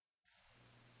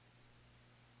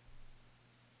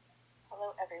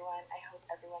everyone. I hope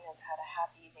everyone has had a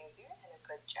happy new year and a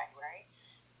good January.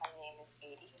 My name is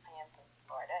Adie. I am from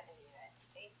Florida in the United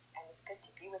States, and it's good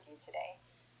to be with you today.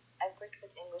 I've worked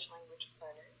with English language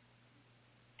learners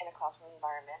in a classroom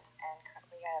environment, and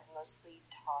currently I have mostly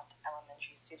taught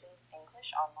elementary students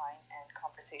English online and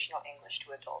conversational English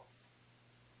to adults.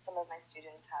 Some of my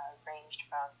students have ranged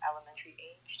from elementary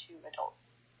age to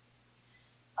adults.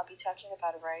 I'll be talking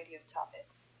about a variety of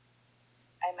topics.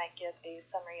 I might give a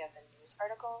summary of a news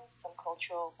article, some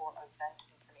cultural or event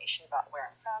information about where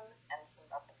I'm from, and some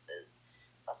references,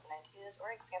 lesson ideas,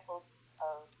 or examples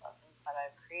of lessons that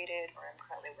I've created or am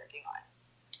currently working on.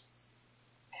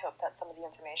 I hope that some of the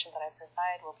information that I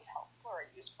provide will be helpful or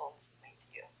useful in some way to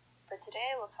you. For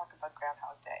today, we'll talk about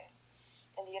Groundhog Day.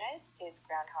 In the United States,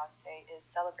 Groundhog Day is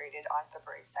celebrated on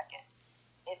February 2nd.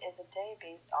 It is a day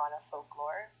based on a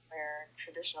folklore where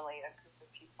traditionally a group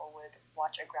of people would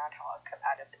watch a groundhog come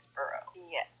out of its burrow.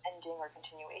 The ending or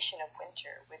continuation of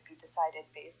winter would be decided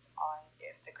based on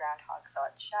if the groundhog saw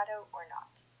its shadow or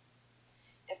not.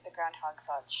 If the groundhog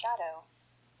saw its shadow,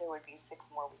 there would be 6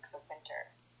 more weeks of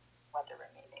winter, weather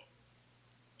remaining.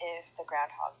 If the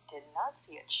groundhog did not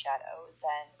see its shadow,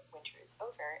 then winter is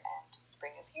over and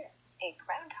spring is here. A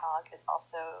groundhog is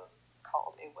also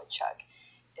called a woodchuck.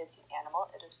 It's an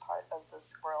animal. It is part of the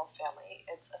squirrel family.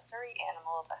 It's a furry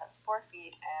animal that has 4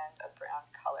 feet and a brown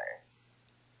color.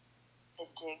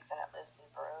 It digs and it lives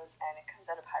in burrows, and it comes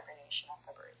out of hibernation on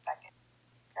February 2nd.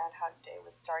 Groundhog Day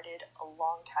was started a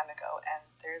long time ago, and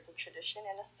there is a tradition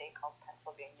in a state called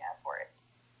Pennsylvania for it.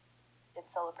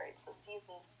 It celebrates the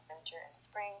seasons of winter and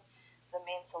spring. The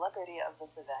main celebrity of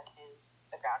this event is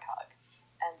the groundhog,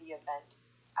 and the event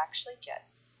actually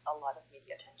gets a lot of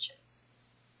media attention.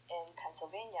 In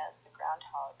Pennsylvania, the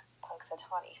groundhog,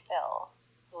 Punxsutawney Phil,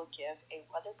 will give a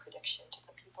weather prediction to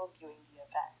the people viewing the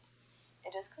event.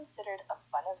 It is considered a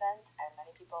fun event, and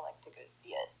many people like to go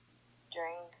see it.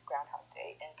 During Groundhog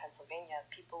Day in Pennsylvania,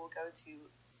 people will go to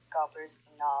Gobbler's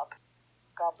Knob,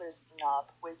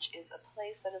 which is a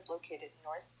place that is located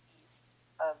northeast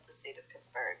of the state of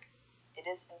Pittsburgh. It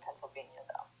is in Pennsylvania,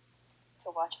 though,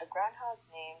 to watch a groundhog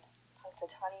named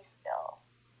Punxsutawney Phil.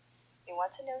 We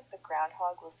want to know if the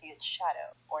groundhog will see its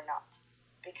shadow or not,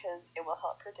 because it will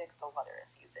help predict the weather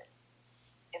season.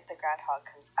 If the groundhog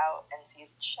comes out and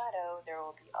sees its shadow, there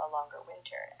will be a longer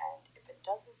winter, and if it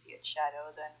doesn't see its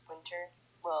shadow, then winter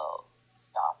will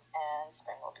stop and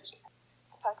spring will be here.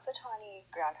 The Punxsutawney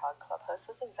Groundhog Club hosts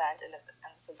this event, and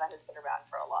this event has been around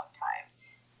for a long time,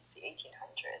 since the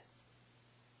 1800s.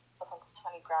 The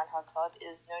Punxsutawney Groundhog Club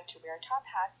is known to wear top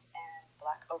hats and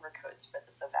black overcoats for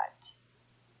this event.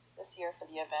 This year for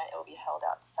the event, it will be held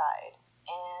outside,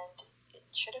 and it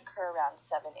should occur around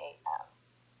 7 a.m.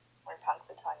 when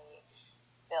Punxsutawney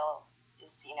Phil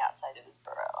is seen outside of his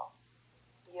burrow.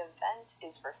 The event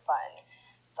is for fun,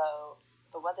 though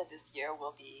the weather this year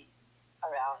will be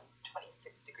around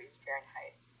 26 degrees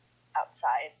Fahrenheit.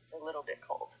 Outside, it's a little bit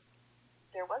cold.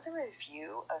 There was a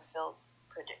review of Phil's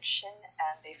prediction,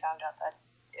 and they found out that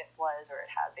it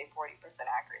has a 40%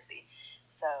 accuracy.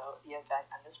 So the event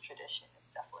and this tradition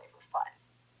is definitely for fun.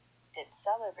 It's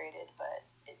celebrated, but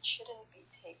it shouldn't be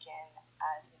taken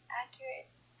as an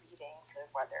accurate reading for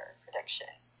the weather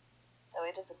prediction, though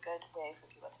it is a good way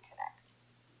for people to connect.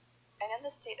 And in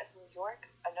the state of New York,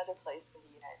 another place in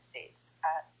the United States,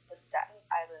 at the Staten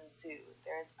Island Zoo,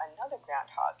 there is another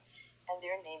groundhog, and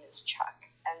their name is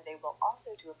Chuck, and they will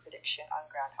also do a prediction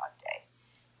on Groundhog Day.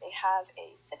 They have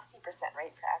a 60%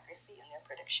 rate for accuracy in their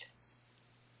predictions.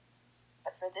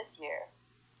 But for this year,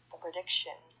 the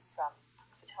prediction from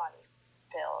Punxsutawney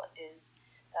Phil is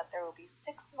that there will be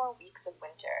 6 more weeks of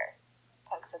winter.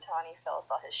 Punxsutawney Phil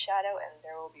saw his shadow, and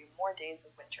there will be more days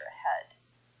of winter ahead.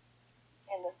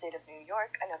 In the state of New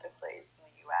York, another place in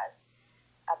the U.S.,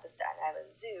 at the Staten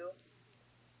Island Zoo,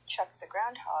 Chuck the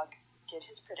Groundhog did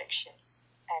his prediction,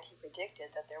 and he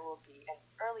predicted that there will be an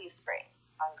early spring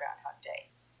on Groundhog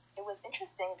Day. It was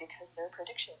interesting because their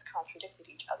predictions contradicted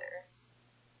each other.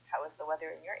 How was the weather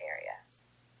in your area?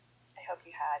 I hope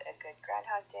you had a good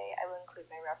Groundhog Day. I will include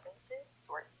my references,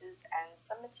 sources, and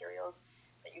some materials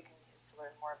that you can use to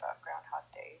learn more about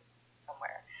Groundhog Day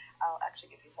somewhere. I'll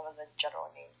actually give you some of the general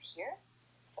names here.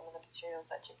 Some of the materials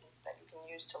that you can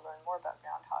use to learn more about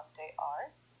Groundhog Day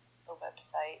are the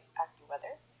website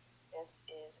AccuWeather. This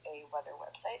is a weather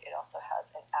website. It also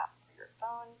has an app for your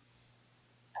phone.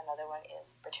 Another one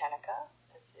is Britannica.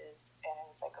 This is an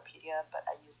encyclopedia, but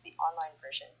I use the online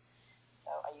version.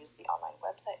 So I use the online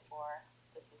website for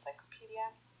this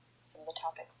encyclopedia. Some of the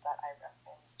topics that I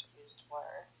referenced used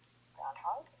were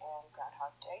groundhog and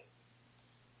Groundhog Day.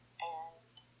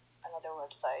 And another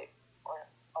website, or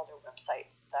other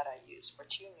websites that I used were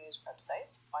two news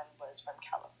websites. One was from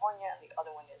California and the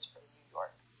other one is from New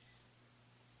York.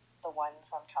 The one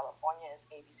from California is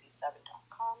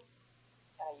abc7.com,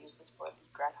 and I use this for the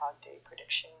Groundhog Day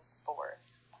prediction for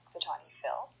Punxsutawney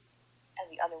Phil. And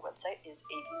the other website is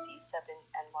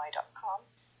abc7ny.com,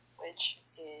 which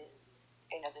is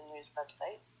another news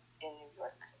website in New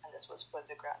York, and this was for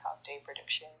the Groundhog Day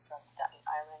prediction from Staten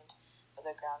Island for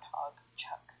the Groundhog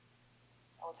Chuck.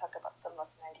 And we'll talk about some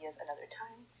lesson ideas another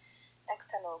time. Next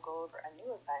time I'll go over a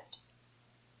new event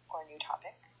or a new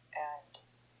topic, and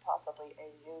possibly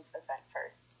a news event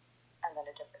first, and then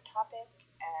a different topic,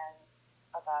 and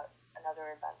about another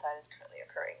event that is currently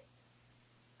occurring,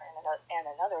 and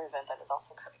another event that is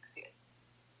also coming soon.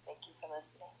 Thank you for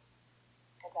listening.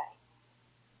 Goodbye.